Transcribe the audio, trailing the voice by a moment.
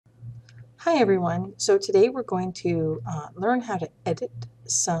Hi everyone. So today we're going to learn how to edit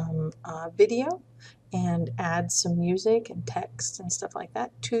some video and add some music and text and stuff like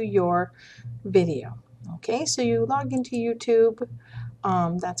that to your video. Okay, so you log into YouTube.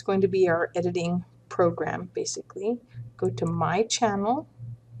 That's going to be our editing program basically. Go to My Channel.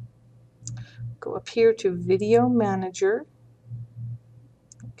 Go up here to Video Manager.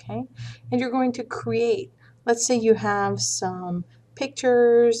 Okay, and you're going to create. Let's say you have some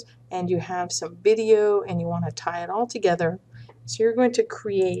pictures and you have some video and you want to tie it all together. So you're going to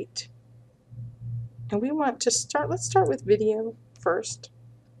create, and we want to start, let's start with video first.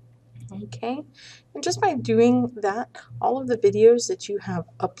 Okay, and just by doing that, all of the videos that you have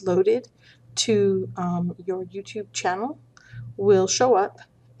uploaded to your YouTube channel will show up,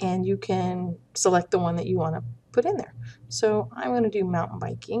 and you can select the one that you want to put in there. So I'm going to do mountain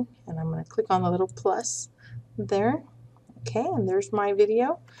biking, and I'm going to click on the little plus there. Okay, and there's my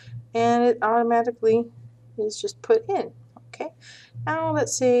video, and it automatically is just put in. Okay, now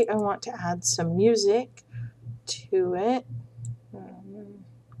let's say I want to add some music to it.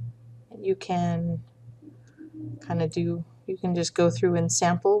 You can kind of do, you can just go through and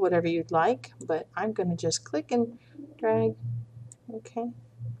sample whatever you'd like, but I'm going to just click and drag. Okay,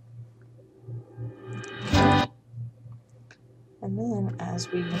 and then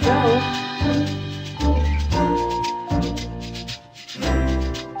as we go,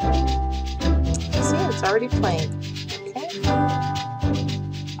 see, it's already playing. Okay,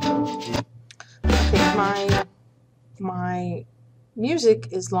 my music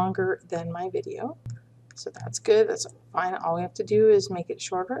is longer than my video, so that's good. That's fine. All we have to do is make it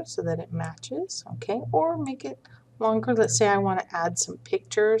shorter so that it matches. Okay, or make it longer. Let's say I want to add some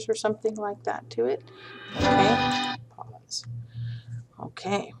pictures or something like that to it. Okay, pause.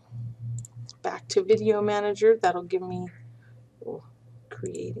 Okay, back to Video Manager. That'll give me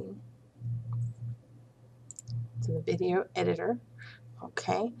creating to the video editor.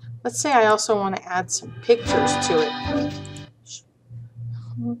 Okay, let's say I also want to add some pictures to it.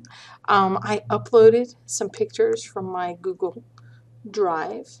 I uploaded some pictures from my Google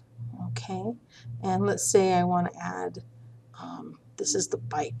Drive. Okay, and let's say I want to add, this is the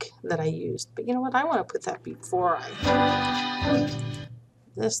bike that I used, but you know what, I want to put that before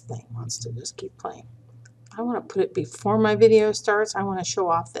this thing wants to just keep playing. I want to put it before my video starts. I want to show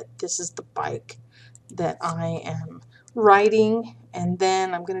off that this is the bike that I am riding, and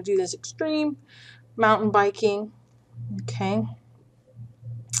then I'm going to do this extreme mountain biking. Okay,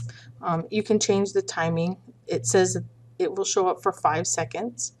 you can change the timing. It says it will show up for 5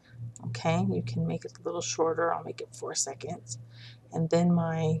 seconds. Okay, you can make it a little shorter. I'll make it 4 seconds, and then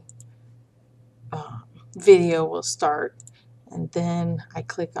my video will start, and then I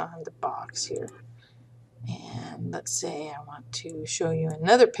click on the box here, and let's say I want to show you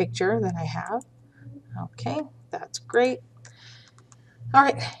another picture that I have. Okay, that's great. All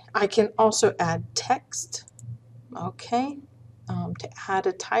right, I can also add text. Okay, to add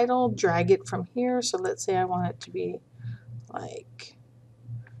a title, drag it from here. So let's say I want it to be like,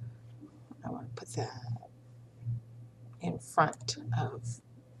 I want to put that in front of,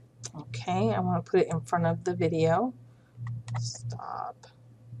 okay, I want to put it in front of the video. Stop.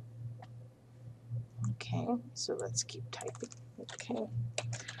 Okay, so let's keep typing. Okay,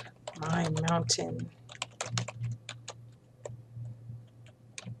 my mountain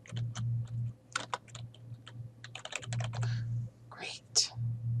great.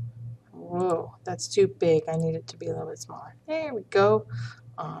 Whoa, that's too big. I need it to be a little bit smaller. There we go.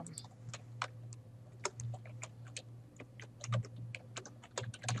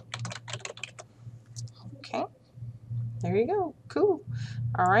 Okay, there you go. Cool.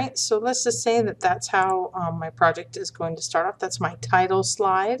 All right, so let's just say that that's how my project is going to start off. That's my title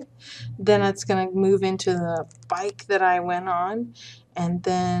slide. Then it's going to move into the bike that I went on, and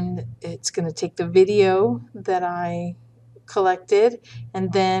then it's going to take the video that I collected,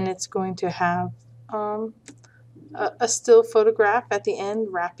 and then it's going to have a still photograph at the end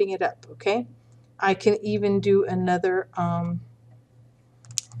wrapping it up. Okay, I can even do another one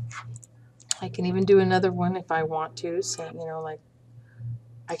if I want to, saying, you know, like,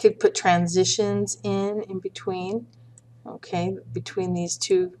 I could put transitions in between. Okay, between these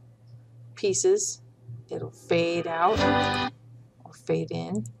two pieces, it'll fade out or fade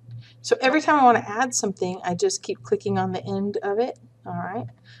in. So every time I want to add something, I just keep clicking on the end of it. All right,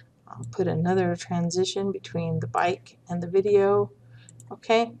 I'll put another transition between the bike and the video.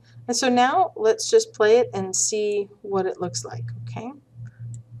 Okay, and so now let's just play it and see what it looks like. Okay,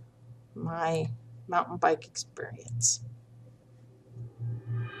 my mountain bike experience.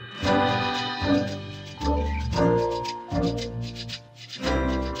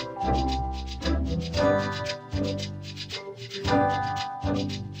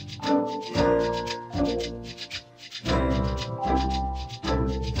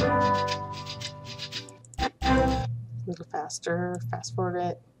 faster, fast forward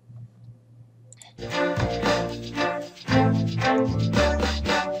it.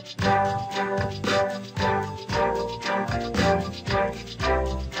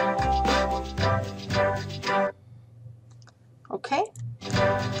 Okay,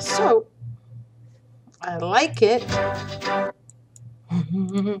 so I like it.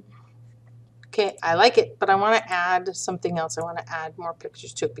 Okay, I like it, but I want to add something else. I want to add more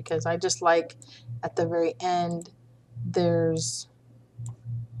pictures to it because I just like at the very end there's,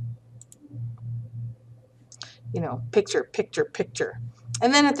 you know, picture, picture, picture.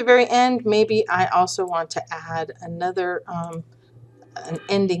 And then at the very end, maybe I also want to add another, an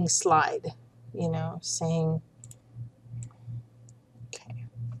ending slide, you know, saying, okay,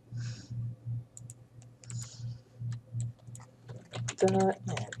 the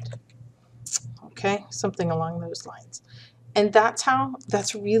end. Okay, something along those lines. And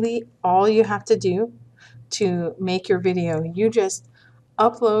that's really all you have to do to make your video. You just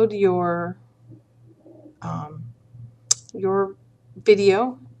upload your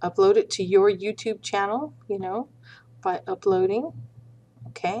video, upload it to your YouTube channel, you know, by uploading,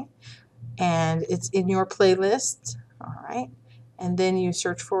 okay, and it's in your playlist, all right, and then you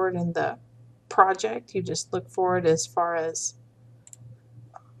search for it in the project. You just look for it as far as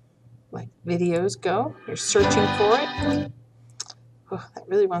like videos go. You're searching for it. Oh, that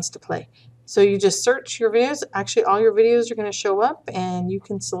really wants to play. So you just search your videos. Actually, all your videos are going to show up, and you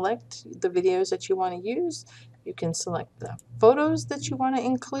can select the videos that you want to use. You can select the photos that you want to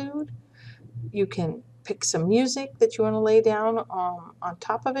include. You can pick some music that you want to lay down on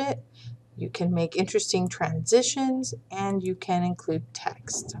top of it. You can make interesting transitions, and you can include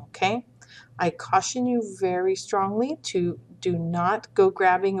text, okay? I caution you very strongly to do not go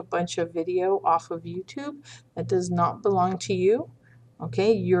grabbing a bunch of video off of YouTube that does not belong to you.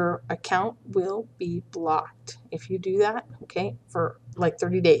 Okay, your account will be blocked if you do that, okay, for like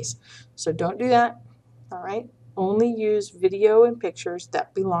 30 days. So don't do that, all right? Only use video and pictures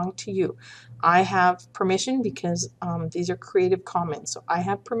that belong to you. I have permission because these are Creative Commons, so I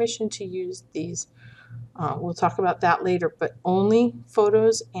have permission to use these. We'll talk about that later, but only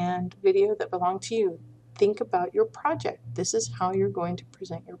photos and video that belong to you. Think about your project. This is how you're going to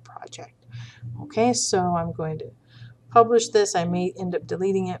present your project. Okay, so I'm going to publish this. I may end up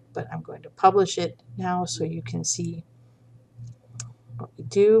deleting it, but I'm going to publish it now so you can see what we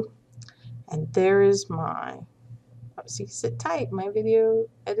do. And there is my, oh, see, sit tight. My video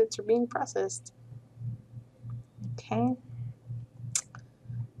edits are being processed. Okay.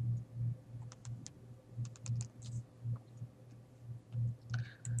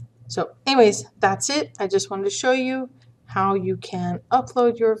 So anyways, that's it. I just wanted to show you how you can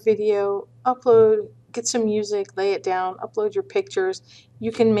upload your video, get some music, lay it down, upload your pictures.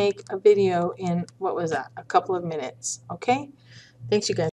 You can make a video in, what was that, a couple of minutes, okay? Thanks, you guys.